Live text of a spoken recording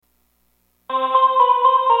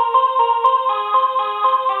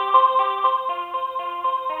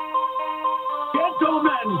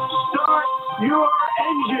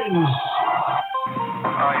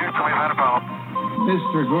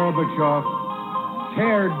Mr. Gorbachev,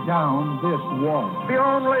 tear down this wall. The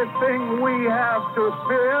only thing we have to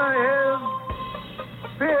fear is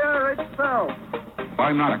fear itself.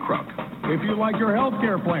 I'm not a crook. If you like your health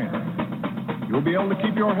care plan, you'll be able to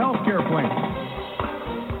keep your health care plan.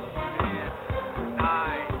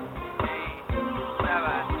 9, 8,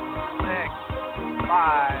 7, 6,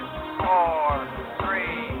 5, 4, 3,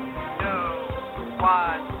 2,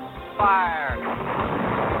 1, fire.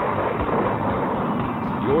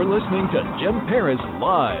 You're listening to Jim Paris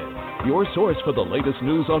Live, your source for the latest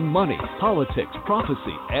news on money, politics,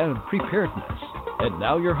 prophecy, and preparedness. And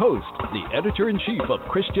now your host, the editor-in-chief of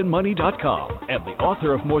ChristianMoney.com and the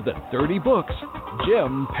author of more than 30 books,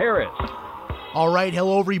 Jim Paris. All right,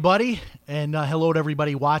 hello everybody, and hello to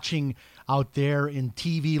everybody watching out there in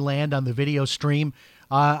TV land on the video stream.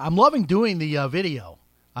 I'm loving doing the video.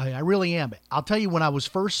 I really am. I'll tell you, when I was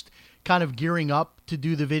first kind of gearing up to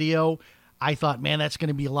do the video, I thought, man, that's going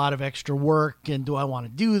to be a lot of extra work, and do I want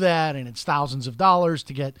to do that? And it's thousands of dollars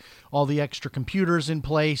to get all the extra computers in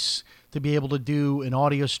place to be able to do an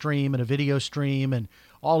audio stream and a video stream and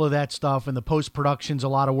all of that stuff, and the post-production's a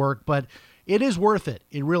lot of work, but it is worth it.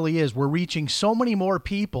 It really is. We're reaching so many more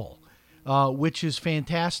people, which is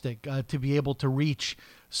fantastic to be able to reach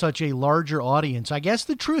such a larger audience. I guess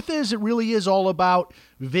the truth is, it really is all about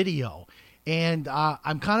video, and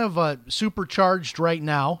I'm kind of supercharged right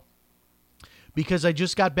now because I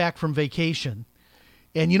just got back from vacation.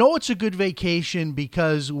 And you know it's a good vacation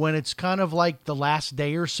because when it's kind of like the last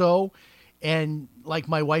day or so, and like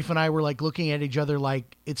my wife and I were like looking at each other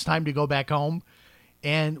like it's time to go back home,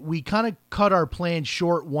 and we kind of cut our plan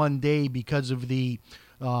short one day because of the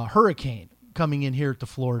hurricane coming in here to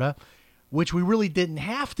Florida, which we really didn't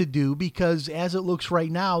have to do because as it looks right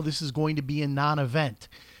now, this is going to be a non-event.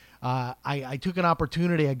 I took an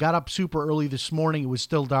opportunity. I got up super early this morning. It was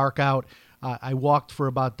still dark out. I walked for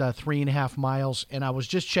about 3.5 miles, and I was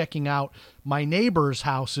just checking out my neighbors'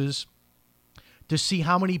 houses to see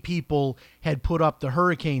how many people had put up the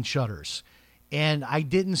hurricane shutters. And I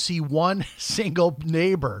didn't see one single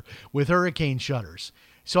neighbor with hurricane shutters.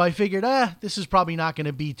 So I figured, this is probably not going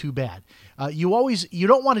to be too bad. You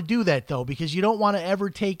don't want to do that, though, because you don't want to ever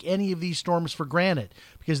take any of these storms for granted,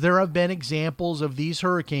 because there have been examples of these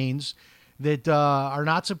hurricanes that are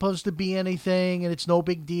not supposed to be anything, and it's no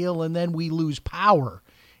big deal, and then we lose power.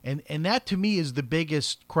 And that, to me, is the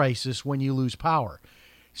biggest crisis, when you lose power.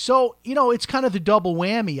 So, it's kind of the double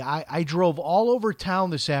whammy. I drove all over town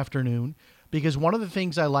this afternoon because one of the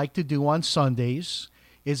things I like to do on Sundays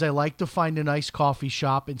is I like to find a nice coffee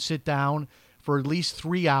shop and sit down for at least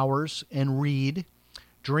 3 hours and read,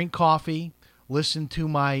 drink coffee, listen to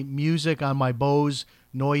my music on my Bose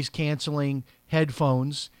noise-canceling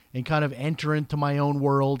headphones, and kind of enter into my own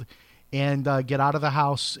world and get out of the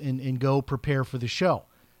house and go prepare for the show.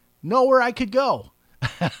 Nowhere I could go.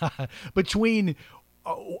 Between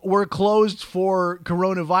we're closed for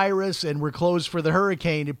coronavirus and we're closed for the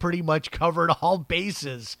hurricane, it pretty much covered all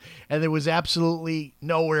bases. And there was absolutely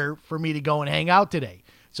nowhere for me to go and hang out today.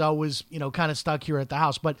 So I was, kind of stuck here at the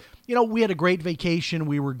house. But, we had a great vacation.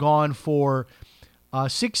 We were gone for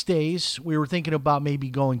 6 days. We were thinking about maybe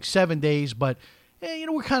going 7 days, but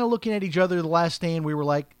we're kind of looking at each other the last day, and we were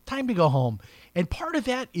like, time to go home. And part of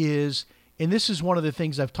that is, and this is one of the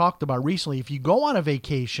things I've talked about recently, if you go on a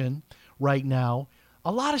vacation right now,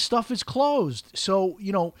 a lot of stuff is closed. So,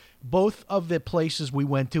 both of the places we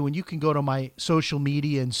went to, and you can go to my social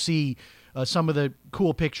media and see some of the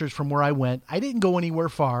cool pictures from where I went. I didn't go anywhere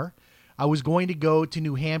far. I was going to go to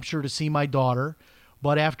New Hampshire to see my daughter.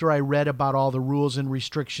 But after I read about all the rules and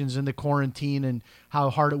restrictions and the quarantine and how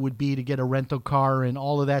hard it would be to get a rental car and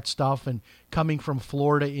all of that stuff, and coming from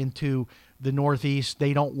Florida into the Northeast,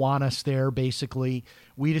 they don't want us there, basically.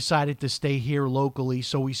 We decided to stay here locally.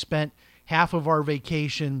 So we spent half of our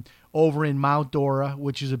vacation over in Mount Dora,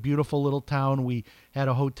 which is a beautiful little town. We had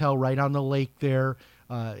a hotel right on the lake there.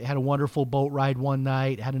 Had a wonderful boat ride one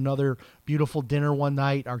night, had another beautiful dinner one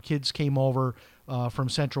night. Our kids came over from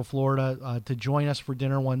Central Florida to join us for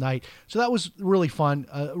dinner one night. So that was really fun,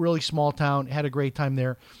 a really small town, had a great time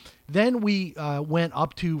there. Then we went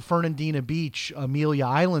up to Fernandina Beach, Amelia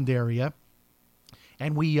Island area,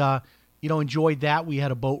 and we enjoyed that. We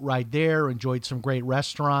had a boat ride there, enjoyed some great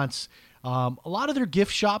restaurants. A lot of their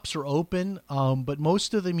gift shops are open, but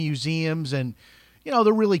most of the museums and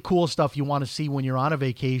the really cool stuff you want to see when you're on a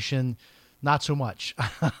vacation, not so much.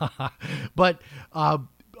 But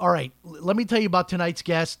all right, let me tell you about tonight's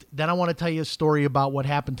guest. Then I want to tell you a story about what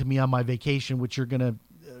happened to me on my vacation, which you're going to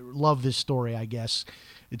love this story, I guess.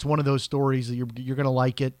 It's one of those stories that you're going to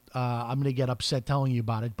like it. I'm going to get upset telling you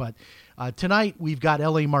about it. But tonight we've got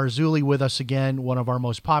L.A. Marzulli with us again, one of our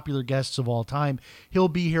most popular guests of all time. He'll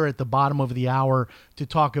be here at the bottom of the hour to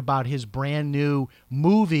talk about his brand new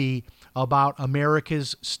movie about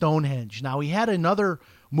America's Stonehenge. Now, he had another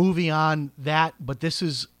movie on that, but this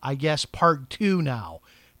is, I guess, part 2 now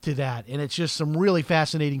to that, and it's just some really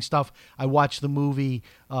fascinating stuff. I watched the movie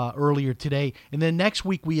earlier today, and then next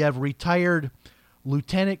week we have retired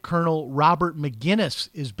Lieutenant Colonel Robert McGinnis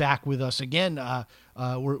is back with us again.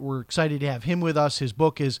 We're excited to have him with us. His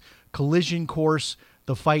book is Collision Course: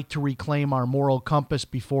 The Fight to Reclaim Our Moral Compass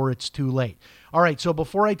Before It's Too Late. All right, so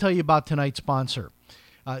before I tell you about tonight's sponsor,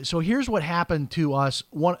 so here's what happened to us.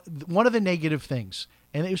 One of the negative things,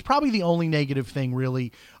 and it was probably the only negative thing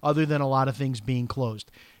really, other than a lot of things being closed.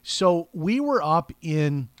 So we were up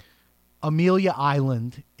in Amelia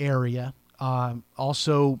Island area.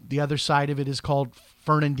 Also, the other side of it is called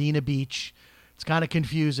Fernandina Beach. It's kind of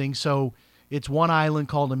confusing. So it's one island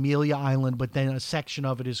called Amelia Island, but then a section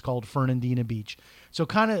of it is called Fernandina Beach. So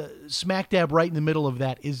kind of smack dab right in the middle of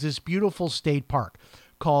that is this beautiful state park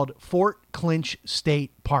called Fort Clinch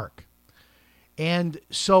State Park. And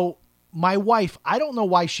so my wife, I don't know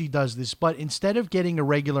why she does this, but instead of getting a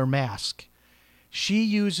regular mask, she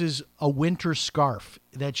uses a winter scarf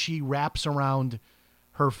that she wraps around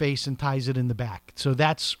her face and ties it in the back. So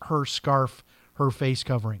that's her scarf, her face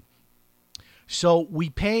covering. So we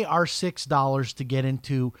pay our $6 to get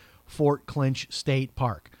into Fort Clinch State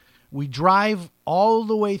Park. We drive all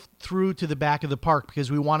the way through to the back of the park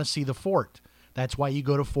because we want to see the fort. That's why you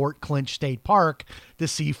go to Fort Clinch State Park, to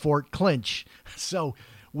see Fort Clinch. So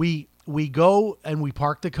we go and we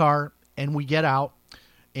park the car and we get out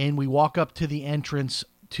and we walk up to the entrance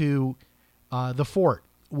to the fort,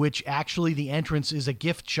 which actually the entrance is a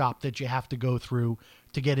gift shop that you have to go through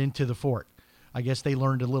to get into the fort. I guess they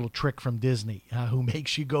learned a little trick from Disney, who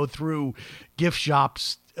makes you go through gift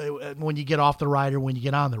shops when you get off the ride or when you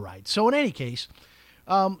get on the ride. So in any case,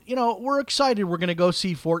 we're excited. We're going to go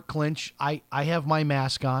see Fort Clinch. I have my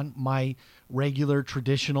mask on, my regular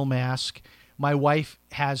traditional mask. My wife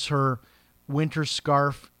has her winter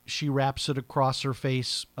scarf. She wraps it across her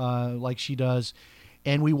face like she does.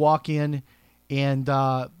 And we walk in, and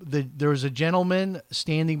there's a gentleman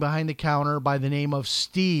standing behind the counter by the name of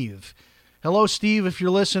Steve. Hello, Steve, if you're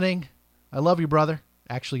listening. I love you, brother.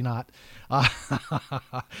 Actually not.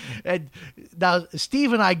 And now,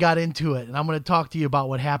 Steve and I got into it, and I'm going to talk to you about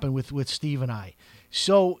what happened with Steve and I.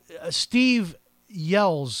 So Steve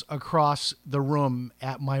yells across the room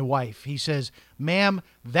at my wife. He says, "Ma'am,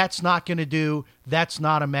 that's not going to do. That's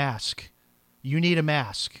not a mask. You need a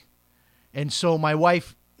mask." And so my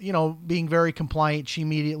wife, being very compliant, she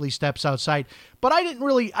immediately steps outside. But I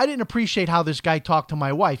didn't appreciate how this guy talked to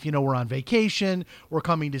my wife. We're on vacation. We're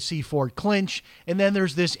coming to see Fort Clinch. And then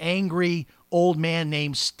there's this angry old man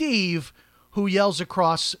named Steve who yells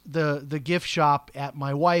across the gift shop at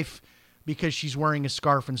my wife because she's wearing a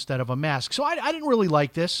scarf instead of a mask. So I didn't really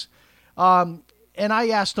like this. And I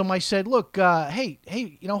asked him, I said, "Look, hey,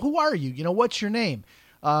 who are you? What's your name?"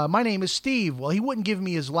 "My name is Steve." Well, he wouldn't give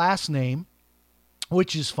me his last name,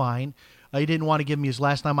 which is fine. He didn't want to give me his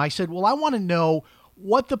last name. I said, "Well, I want to know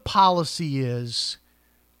what the policy is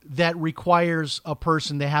that requires a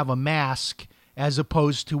person to have a mask as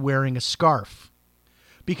opposed to wearing a scarf."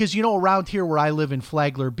 Because, around here where I live in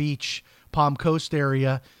Flagler Beach, Palm Coast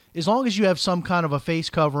area, as long as you have some kind of a face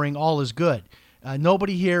covering, all is good.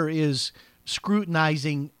 Nobody here is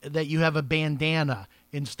scrutinizing that you have a bandana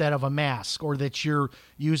instead of a mask, or that you're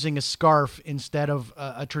using a scarf instead of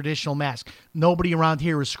a traditional mask. Nobody around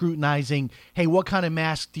here is scrutinizing, hey, what kind of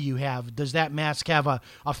mask do you have? Does that mask have a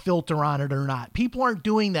filter on it or not? People aren't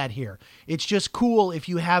doing that here. It's just cool if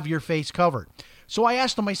you have your face covered. So I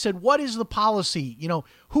asked him, I said, "What is the policy?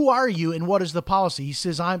 Who are you and what is the policy?" He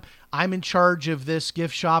says, I'm in charge of this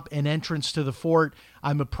gift shop and entrance to the fort.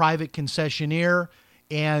 I'm a private concessionaire,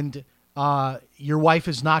 and your wife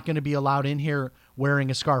is not going to be allowed in here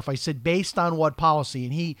wearing a scarf. I said, "Based on what policy?"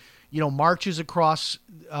 And he, marches across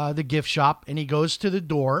the gift shop, and he goes to the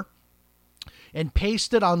door, and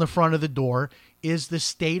pasted on the front of the door is the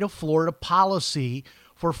state of Florida policy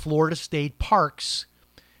for Florida state parks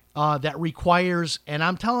that requires, and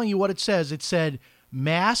I'm telling you what it says. It said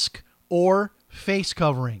mask or face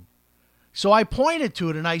covering. So I pointed to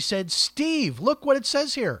it and I said, "Steve, look what it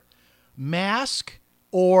says here. Mask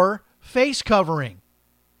or face covering."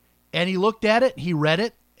 And he looked at it, he read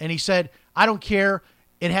it, and he said, "I don't care.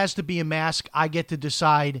 It has to be a mask. I get to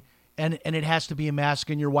decide, and it has to be a mask,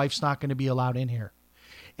 and your wife's not going to be allowed in here."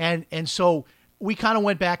 And so we kind of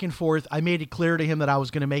went back and forth. I made it clear to him that I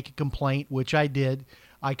was going to make a complaint, which I did.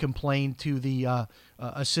 I complained to the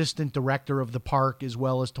assistant director of the park as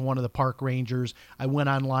well as to one of the park rangers. I went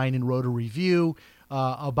online and wrote a review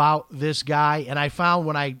about this guy, and I found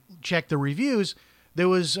when I checked the reviews, there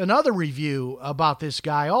was another review about this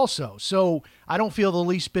guy also. So I don't feel the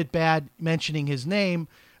least bit bad mentioning his name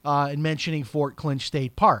and mentioning Fort Clinch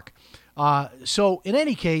State Park. So in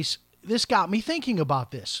any case, this got me thinking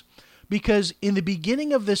about this. Because in the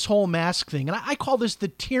beginning of this whole mask thing, and I call this the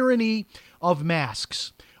tyranny of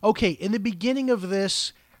masks. Okay, in the beginning of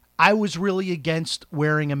this, I was really against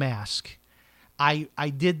wearing a mask. I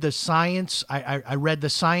did the science. I read the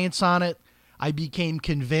science on it. I became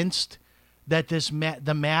convinced that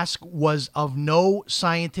the mask was of no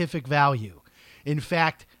scientific value. In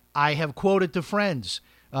fact, I have quoted to friends.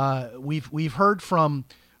 We've heard from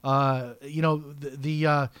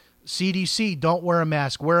the CDC, don't wear a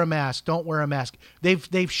mask, wear a mask, don't wear a mask.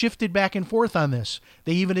 They've shifted back and forth on this.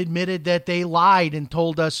 They even admitted that they lied and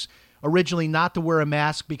told us originally not to wear a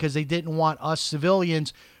mask because they didn't want us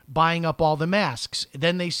civilians buying up all the masks.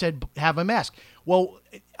 Then they said, have a mask. Well,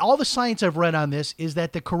 all the science I've read on this is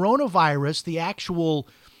that the coronavirus, the actual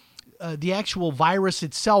virus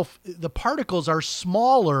itself, the particles are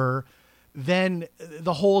smaller than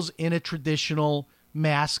the holes in a traditional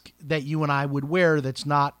mask that you and I would wear that's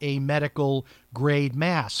not a medical grade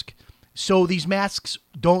mask. So these masks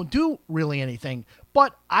don't do really anything.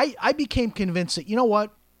 But I became convinced that, you know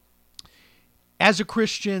what? As a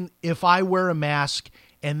Christian, if I wear a mask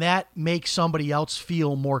and that makes somebody else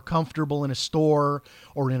feel more comfortable in a store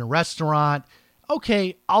or in a restaurant,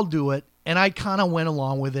 okay, I'll do it. And I kind of went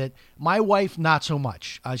along with it. My wife, not so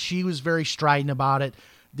much. She was very strident about it.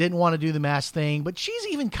 Didn't want to do the mask thing, but she's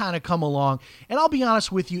even kind of come along. And I'll be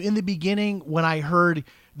honest with you, in the beginning, when I heard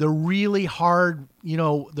the really hard,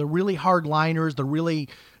 the really hard liners, the really,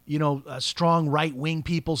 strong right-wing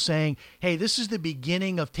people saying, hey, this is the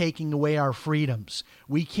beginning of taking away our freedoms.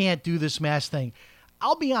 We can't do this mask thing.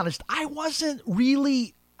 I'll be honest, I wasn't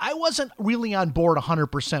really on board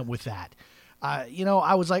 100% with that.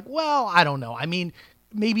 I was like, well, I don't know. I mean,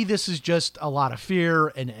 maybe this is just a lot of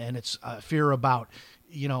fear and it's fear about,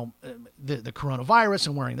 the coronavirus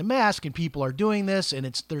and wearing the mask, and people are doing this, and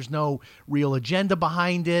there's no real agenda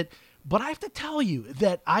behind it. But I have to tell you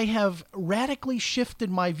that I have radically shifted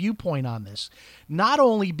my viewpoint on this, not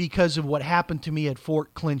only because of what happened to me at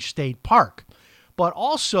Fort Clinch State Park, but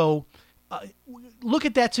also look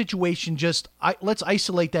at that situation. Let's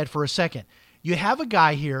isolate that for a second. You have a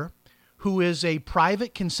guy here who is a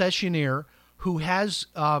private concessionaire who has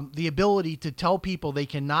the ability to tell people they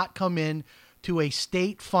cannot come in to a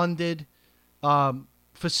state-funded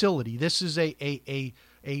facility. This is a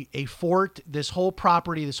fort. This whole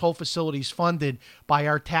property, this whole facility is funded by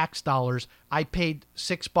our tax dollars. I paid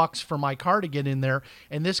 $6 for my car to get in there,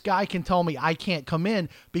 and this guy can tell me I can't come in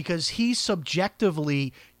because he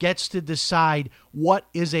subjectively gets to decide what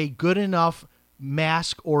is a good enough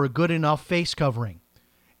mask or a good enough face covering.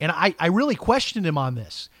 And I really questioned him on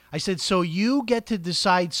this. I said, so you get to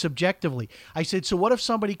decide subjectively. I said, so what if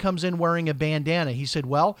somebody comes in wearing a bandana? He said,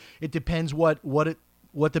 well, it depends what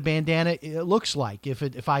the bandana looks like,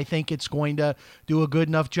 if I think it's going to do a good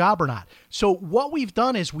enough job or not. So what we've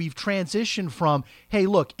done is we've transitioned from, hey,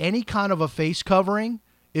 look, any kind of a face covering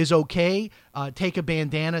is okay. Take a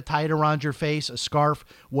bandana, tie it around your face, a scarf,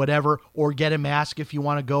 whatever, or get a mask if you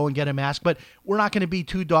want to go and get a mask. But we're not going to be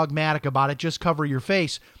too dogmatic about it. Just cover your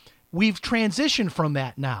face. We've transitioned from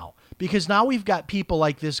that now because now we've got people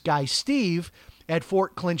like this guy, Steve, at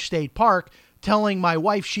Fort Clinch State Park telling my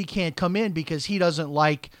wife she can't come in because he doesn't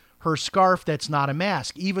like her scarf that's not a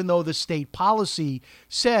mask, even though the state policy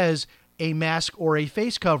says a mask or a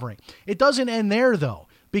face covering. It doesn't end there, though,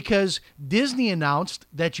 because Disney announced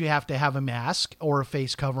that you have to have a mask or a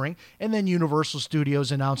face covering, and then Universal Studios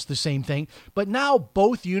announced the same thing. But now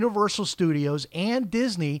both Universal Studios and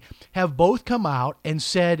Disney have both come out and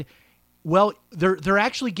said, well, they're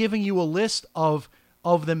actually giving you a list of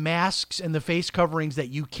the masks and the face coverings that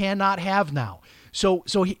you cannot have now. So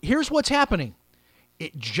here's what's happening.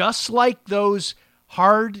 It just like those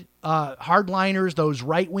hardliners, those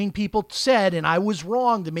right-wing people said, and I was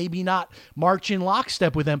wrong to maybe not march in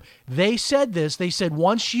lockstep with them. They said this. They said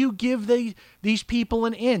once you give these people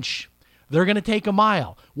an inch, they're going to take a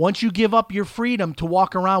mile. Once you give up your freedom to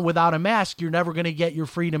walk around without a mask, you're never going to get your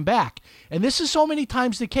freedom back. And this is so many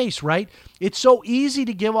times the case, right? It's so easy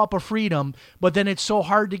to give up a freedom, but then it's so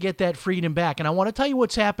hard to get that freedom back. And I want to tell you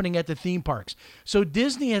what's happening at the theme parks. So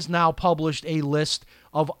Disney has now published a list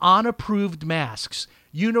of unapproved masks.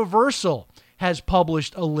 Universal has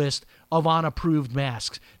published a list of unapproved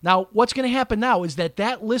masks. Now, what's going to happen now is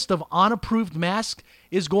that list of unapproved masks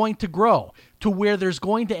is going to grow to where there's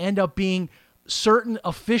going to end up being certain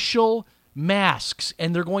official masks,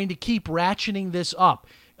 and they're going to keep ratcheting this up.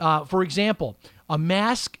 For example, a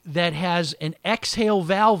mask that has an exhale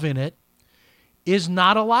valve in it is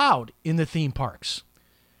not allowed in the theme parks.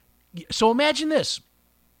 So imagine this.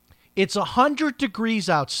 It's 100 degrees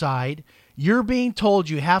outside. You're being told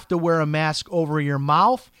you have to wear a mask over your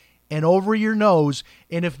mouth and over your nose,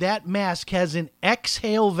 and if that mask has an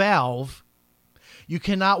exhale valve, you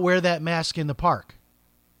cannot wear that mask in the park.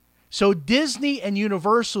 So Disney and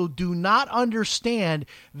Universal do not understand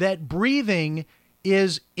that breathing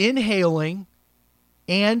is inhaling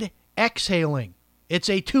and exhaling. It's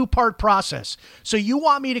a two-part process. So you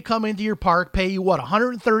want me to come into your park, pay you what,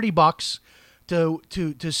 $130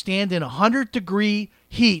 to stand in 100-degree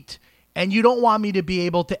heat, and you don't want me to be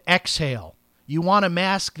able to exhale. You want a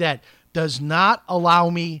mask that does not allow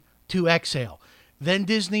me to exhale. Then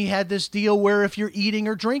Disney had this deal where if you're eating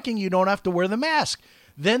or drinking, you don't have to wear the mask.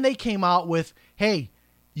 Then they came out with, hey,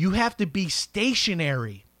 you have to be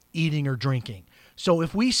stationary eating or drinking. So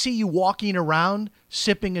if we see you walking around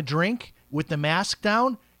sipping a drink with the mask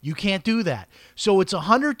down, you can't do that. So it's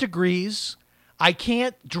 100 degrees. I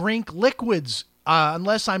can't drink liquids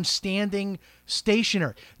unless I'm standing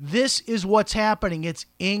stationary. This is what's happening. It's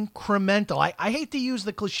incremental. I hate to use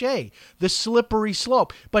the cliche, the slippery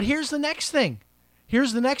slope. But here's the next thing.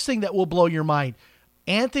 Here's the next thing that will blow your mind.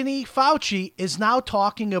 Anthony Fauci is now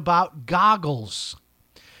talking about goggles.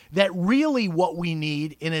 That really what we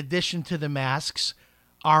need, in addition to the masks,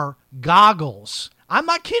 are goggles. I'm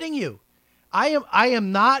not kidding you. I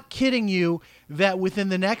am not kidding you that within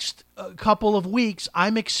the next couple of weeks,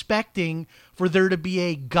 I'm expecting for there to be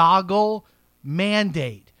a goggle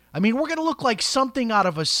mandate. I mean, we're going to look like something out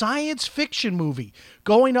of a science fiction movie,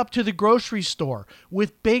 going up to the grocery store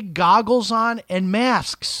with big goggles on and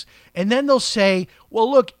masks. And then they'll say,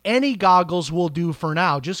 well, look, any goggles will do for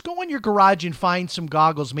now. Just go in your garage and find some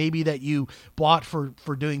goggles, maybe that you bought for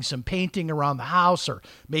doing some painting around the house, or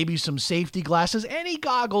maybe some safety glasses. Any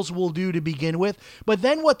goggles will do to begin with. But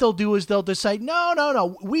then what they'll do is they'll decide,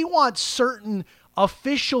 no, we want certain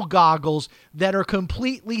official goggles that are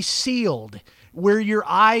completely sealed, where your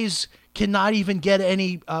eyes cannot even get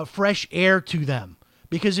any fresh air to them.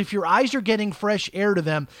 Because if your eyes are getting fresh air to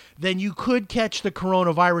them, then you could catch the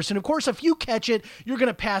coronavirus. And of course, if you catch it, you're going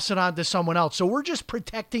to pass it on to someone else. So we're just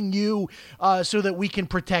protecting you so that we can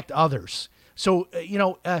protect others. So,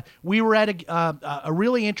 we were at a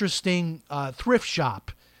really interesting thrift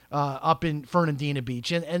shop up in Fernandina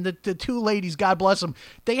Beach. And the two ladies, God bless them,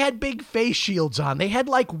 they had big face shields on. They had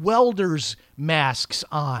like welders' masks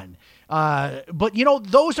on. But,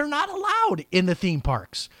 those are not allowed in the theme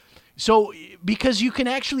parks. So, because you can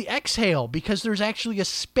actually exhale, because there's actually a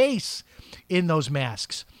space in those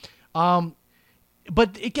masks. But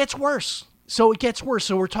it gets worse. So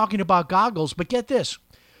we're talking about goggles, but get this.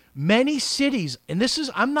 Many cities, and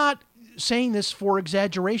I'm not saying this for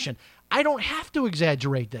exaggeration. I don't have to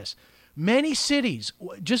exaggerate this. Many cities,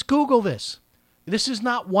 just Google this. This is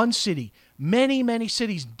not one city. Many, many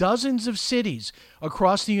cities, dozens of cities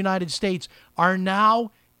across the United States are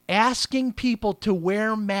now asking people to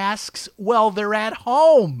wear masks while they're at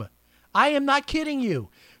home. I am not kidding you.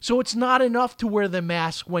 So it's not enough to wear the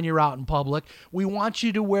mask when you're out in public. We want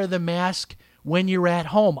you to wear the mask when you're at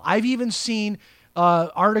home. I've even seen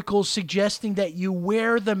articles suggesting that you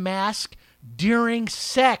wear the mask during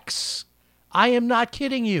sex. I am not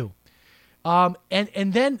kidding you. And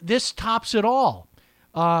then this tops it all.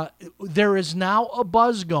 There is now a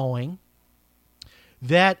buzz going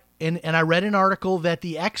that, and I read an article that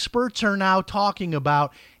the experts are now talking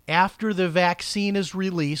about after the vaccine is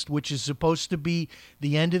released, which is supposed to be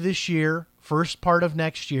the end of this year, first part of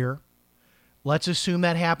next year. Let's assume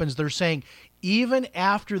that happens. They're saying even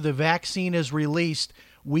after the vaccine is released,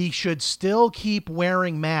 we should still keep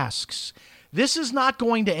wearing masks. This is not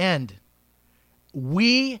going to end.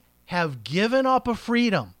 We have given up a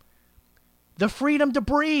freedom, the freedom to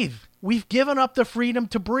breathe. We've given up the freedom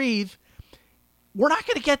to breathe. We're not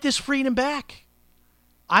going to get this freedom back.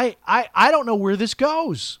 I don't know where this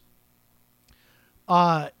goes.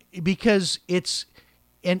 Because it's,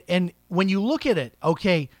 and when you look at it,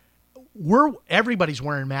 okay, everybody's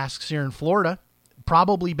wearing masks here in Florida.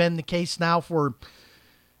 Probably been the case now for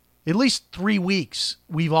at least 3 weeks.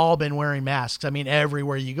 We've all been wearing masks. I mean,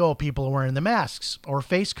 everywhere you go, people are wearing the masks or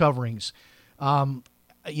face coverings. I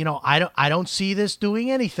don't see this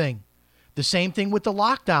doing anything. The same thing with the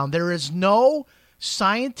lockdown. There is no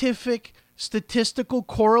scientific statistical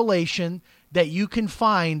correlation that you can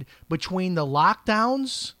find between the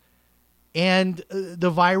lockdowns and the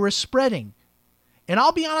virus spreading. And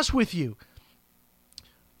I'll be honest with you,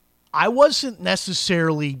 I wasn't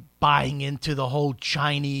necessarily buying into the whole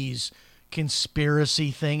Chinese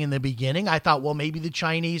conspiracy thing in the beginning. I thought, well, maybe the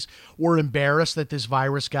Chinese were embarrassed that this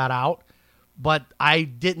virus got out, but I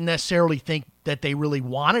didn't necessarily think that they really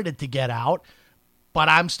wanted it to get out. But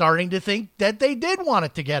I'm starting to think that they did want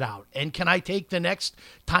it to get out. And can I take the next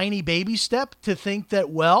tiny baby step to think that,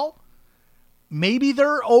 well, maybe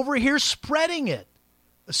they're over here spreading it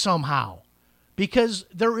somehow? Because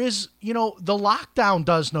there is, the lockdown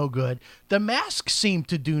does no good. The masks seem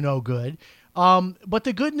to do no good. But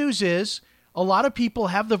the good news is a lot of people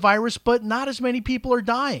have the virus, but not as many people are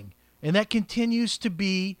dying. And that continues to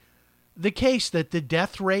be the case, that the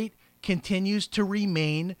death rate continues to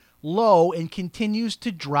remain low and continues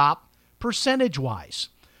to drop percentage-wise.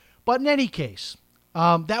 But in any case,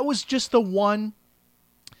 that was just the one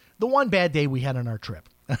bad day we had on our trip.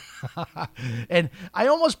 And I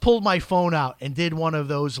almost pulled my phone out and did one of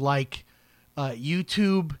those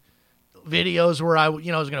YouTube videos where I was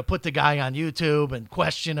going to put the guy on YouTube and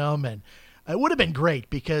question him, and it would have been great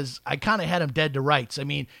because I kind of had him dead to rights. I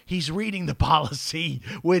mean, he's reading the policy,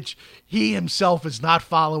 which he himself is not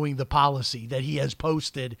following the policy that he has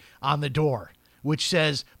posted on the door, which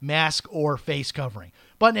says mask or face covering.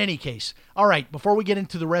 But in any case, all right, before we get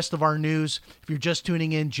into the rest of our news, if you're just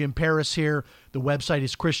tuning in, Jim Paris here. The website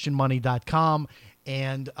is christianmoney.com.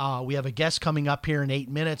 And we have a guest coming up here in 8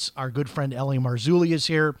 minutes. Our good friend Ellie Marzulli is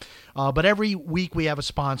here. But every week we have a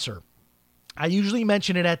sponsor. I usually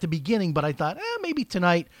mention it at the beginning, but I thought maybe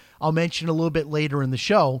tonight I'll mention it a little bit later in the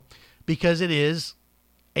show because it is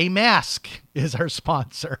a mask is our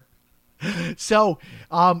sponsor. So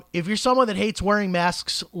if you're someone that hates wearing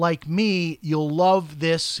masks like me, you'll love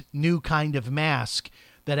this new kind of mask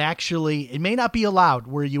that actually, it may not be allowed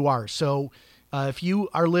where you are. So if you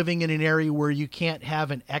are living in an area where you can't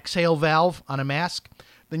have an exhale valve on a mask,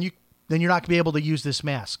 then you're not going to be able to use this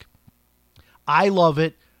mask. I love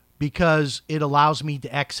it because it allows me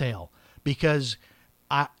to exhale. Because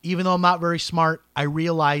even though I'm not very smart, I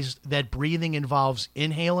realized that breathing involves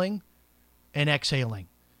inhaling and exhaling.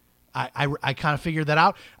 I kind of figured that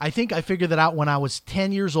out. I think I figured that out when I was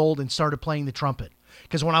 10 years old and started playing the trumpet.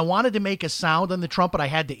 Because when I wanted to make a sound on the trumpet, I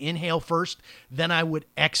had to inhale first, then I would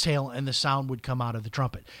exhale and the sound would come out of the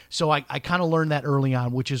trumpet. So I kind of learned that early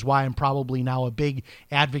on, which is why I'm probably now a big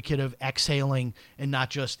advocate of exhaling and not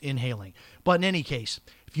just inhaling. But in any case,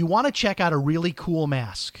 if you want to check out a really cool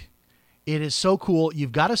mask, it is so cool.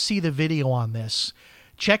 You've got to see the video on this.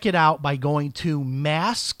 Check it out by going to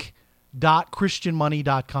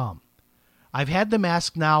mask.christianmoney.com. I've had the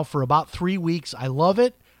mask now for about 3 weeks. I love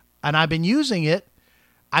it, and I've been using it.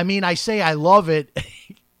 I mean, I say I love it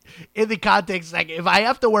in the context, like if I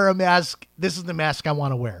have to wear a mask, this is the mask I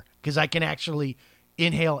want to wear because I can actually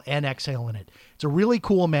inhale and exhale in it. It's a really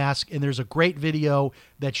cool mask, and there's a great video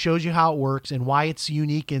that shows you how it works and why it's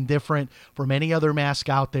unique and different from any other mask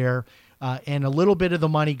out there. And a little bit of the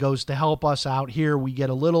money goes to help us out here. We get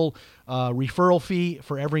a little referral fee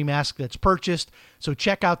for every mask that's purchased. So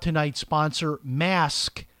check out tonight's sponsor,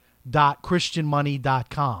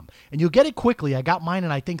 mask.christianmoney.com. And you'll get it quickly. I got mine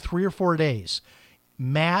in, I think, 3 or 4 days.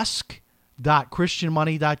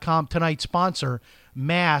 Mask.christianmoney.com. Tonight's sponsor,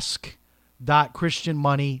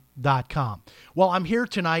 mask.christianmoney.com. Well, I'm here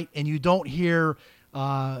tonight, and you don't hear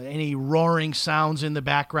any roaring sounds in the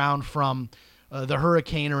background from the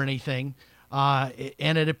hurricane or anything.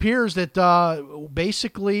 And it appears that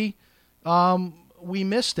basically we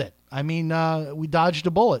missed it. I mean, we dodged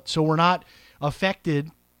a bullet. So we're not affected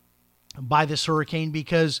by this hurricane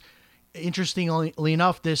because, interestingly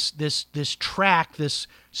enough, this track,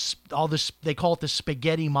 all this, they call it the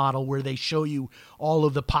spaghetti model, where they show you all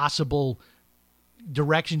of the possible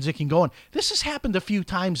directions it can go in. This has happened a few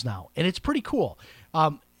times now, and it's pretty cool.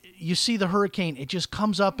 You see the hurricane, it just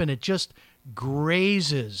comes up and it just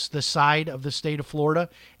grazes the side of the state of Florida,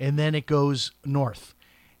 and then it goes north.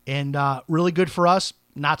 And really good for us,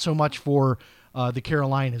 not so much for the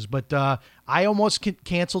Carolinas. But I almost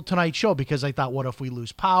canceled tonight's show because I thought, what if we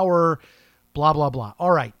lose power? Blah, blah, blah.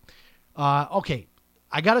 All right. Okay.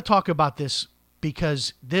 I got to talk about this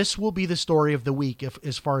because this will be the story of the week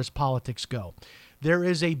as far as politics go. There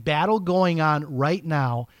is a battle going on right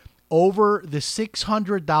now over the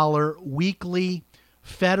 $600 weekly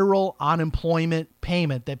federal unemployment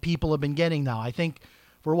payment that people have been getting now. I think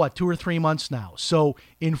for 2 or 3 months now. So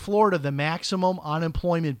in Florida, the maximum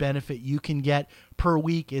unemployment benefit you can get per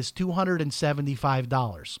week is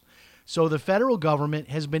 $275. So the federal government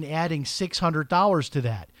has been adding $600 to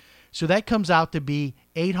that. So that comes out to be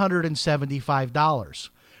 $875.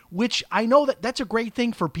 which I know that's a great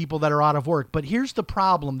thing for people that are out of work. But here's the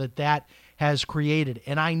problem that has created.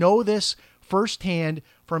 And I know this firsthand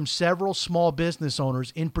from several small business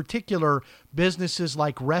owners. In particular, businesses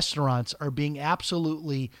like restaurants are being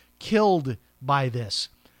absolutely killed by this.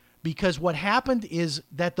 Because what happened is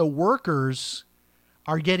that the workers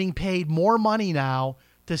are getting paid more money now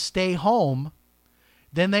to stay home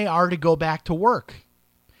than they are to go back to work.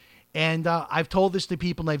 And I've told this to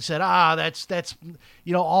people, and they've said, that's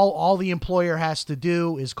all the employer has to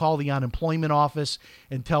do is call the unemployment office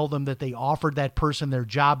and tell them that they offered that person their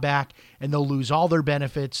job back, and they'll lose all their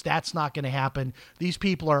benefits. That's not going to happen. These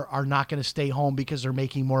people are not going to stay home because they're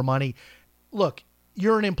making more money. Look,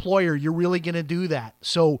 you're an employer. You're really going to do that.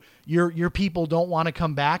 So your people don't want to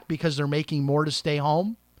come back because they're making more to stay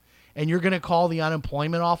home, and you're going to call the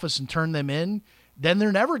unemployment office and turn them in. Then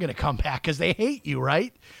they're never going to come back because they hate you,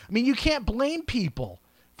 right? I mean, you can't blame people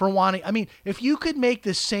for wanting. I mean, if you could make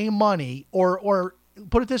the same money, or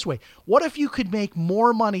put it this way, what if you could make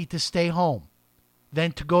more money to stay home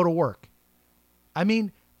than to go to work? I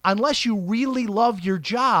mean, unless you really love your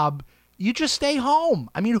job, you just stay home.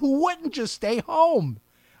 I mean, who wouldn't just stay home?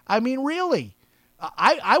 I mean, really,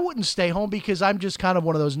 I wouldn't stay home because I'm just kind of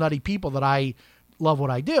one of those nutty people that I love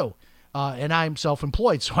what I do. And I'm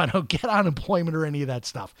self-employed, so I don't get unemployment or any of that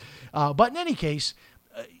stuff. But in any case,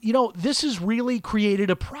 this has really created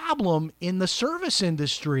a problem in the service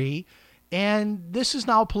industry, and this is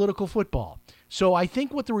now political football. So I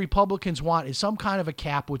think what the Republicans want is some kind of a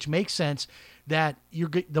cap, which makes sense, that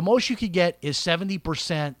the most you could get is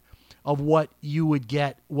 70% of what you would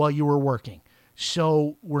get while you were working.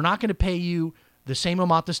 So we're not going to pay you the same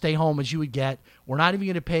amount to stay home as you would get. We're not even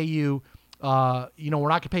going to pay you we're not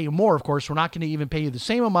going to pay you more, of course. We're not going to even pay you the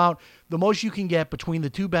same amount. The most you can get between the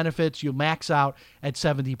two benefits, you'll max out at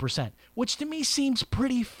 70%, which to me seems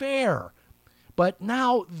pretty fair. But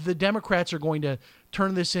now the Democrats are going to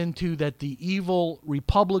turn this into that the evil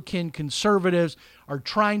Republican conservatives are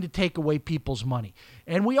trying to take away people's money.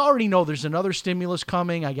 And we already know there's another stimulus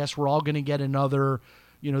coming. I guess we're all going to get another,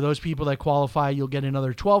 those people that qualify, you'll get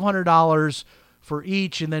another $1,200 for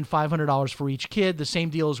each, and then $500 for each kid, the same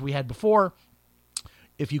deal as we had before.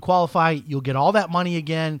 If you qualify, you'll get all that money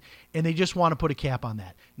again, and they just want to put a cap on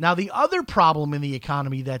that. Now, the other problem in the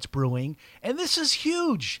economy that's brewing, and this is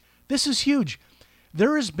huge,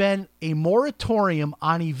 there has been a moratorium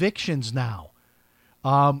on evictions now.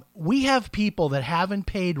 We have people that haven't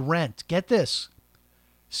paid rent, get this,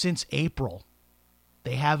 since April.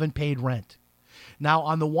 They haven't paid rent. Now,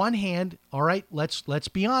 on the one hand, all right, let's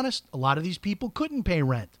be honest. A lot of these people couldn't pay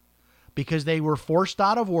rent because they were forced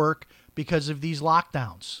out of work because of these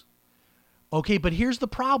lockdowns. Okay, but here's the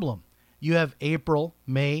problem. You have April,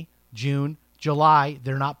 May, June, July.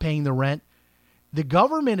 They're not paying the rent. The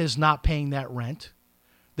government is not paying that rent.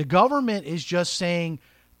 The government is just saying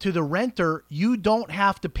to the renter, you don't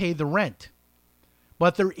have to pay the rent.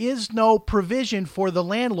 But there is no provision for the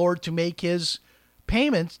landlord to make his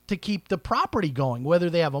payments to keep the property going, whether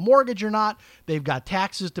they have a mortgage or not. They've got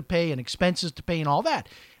taxes to pay and expenses to pay and all that.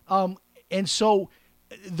 And so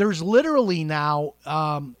there's literally now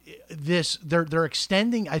they're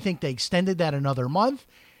extending. I think they extended that another month.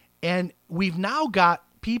 And we've now got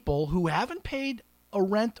people who haven't paid a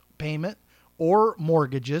rent payment or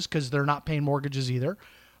mortgages, because they're not paying mortgages either,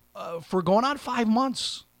 for going on 5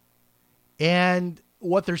 months. And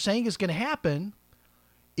what they're saying is going to happen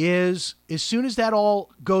is as soon as that all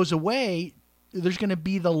goes away, there's going to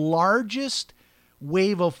be the largest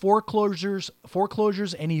wave of foreclosures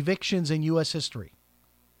and evictions in U.S. history.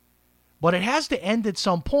 But it has to end at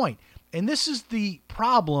some point. And this is the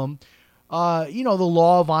problem, the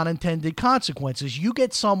law of unintended consequences. You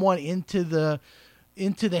get someone into the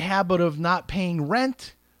habit of not paying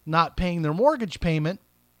rent, not paying their mortgage payment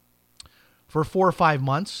for 4 or 5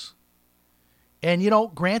 months. And,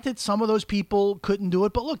 granted, some of those people couldn't do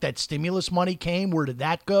it. But look, that stimulus money came. Where did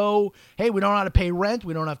that go? Hey, we don't know how to pay rent.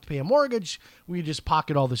 We don't have to pay a mortgage. We just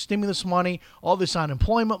pocket all the stimulus money, all this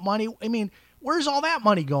unemployment money. I mean, where's all that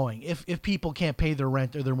money going if people can't pay their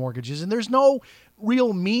rent or their mortgages? And there's no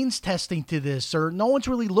real means testing to this, or no one's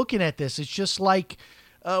really looking at this. It's just like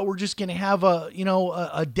we're just going to have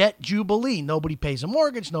a debt jubilee. Nobody pays a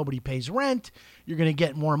mortgage. Nobody pays rent. You're going to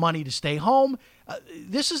get more money to stay home.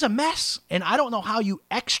 This is a mess, and I don't know how you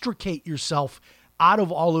extricate yourself out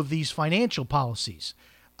of all of these financial policies.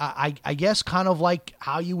 I guess kind of like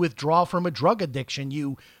how you withdraw from a drug addiction,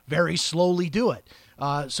 you very slowly do it.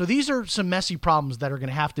 So these are some messy problems that are going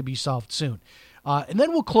to have to be solved soon. And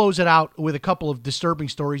then we'll close it out with a couple of disturbing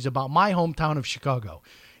stories about my hometown of Chicago.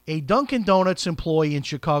 A Dunkin Donuts employee in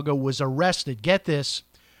Chicago was arrested, get this,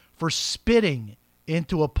 for spitting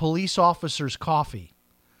into a police officer's coffee.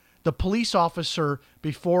 The police officer,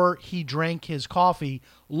 before he drank his coffee,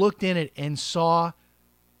 looked in it and saw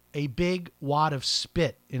a big wad of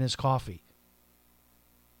spit in his coffee.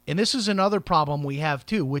 And this is another problem we have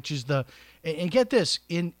too, which is and get this,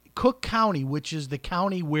 in Cook County, which is the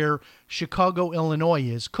county where Chicago, Illinois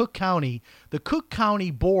is, Cook County, the Cook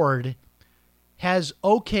County Board has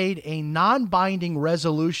okayed a non-binding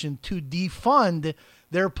resolution to defund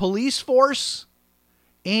their police force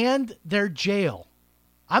and their jail.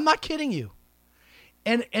 I'm not kidding you.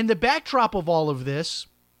 And the backdrop of all of this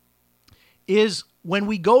is when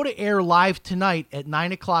we go to air live tonight at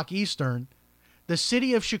 9 o'clock Eastern, the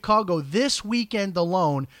city of Chicago this weekend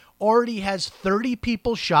alone already has 30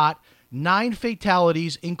 people shot, 9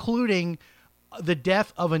 fatalities, including the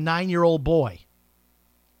death of a 9-year-old boy.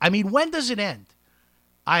 I mean, when does it end?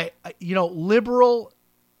 The liberal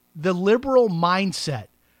mindset,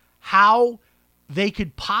 how they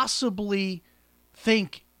could possibly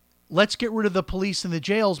think, let's get rid of the police and the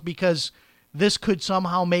jails because this could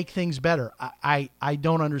somehow make things better. I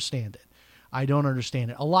don't understand it. I don't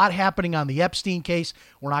understand it. A lot happening on the Epstein case.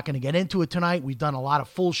 We're not going to get into it tonight. We've done a lot of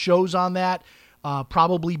full shows on that.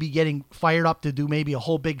 Probably be getting fired up to do maybe a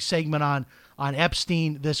whole big segment on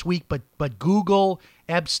Epstein this week. But Google,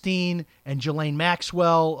 Epstein, and Ghislaine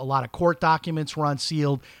Maxwell, a lot of court documents were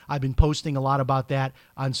unsealed. I've been posting a lot about that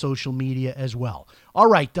on social media as well. All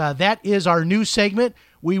right, that is our news segment.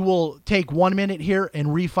 We will take 1 minute here and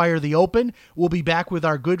refire the open. We'll be back with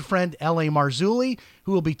our good friend L.A. Marzulli,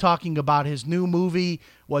 who will be talking about his new movie,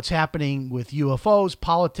 what's happening with UFOs,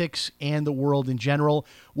 politics, and the world in general.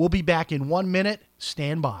 We'll be back in 1 minute.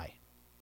 Stand by.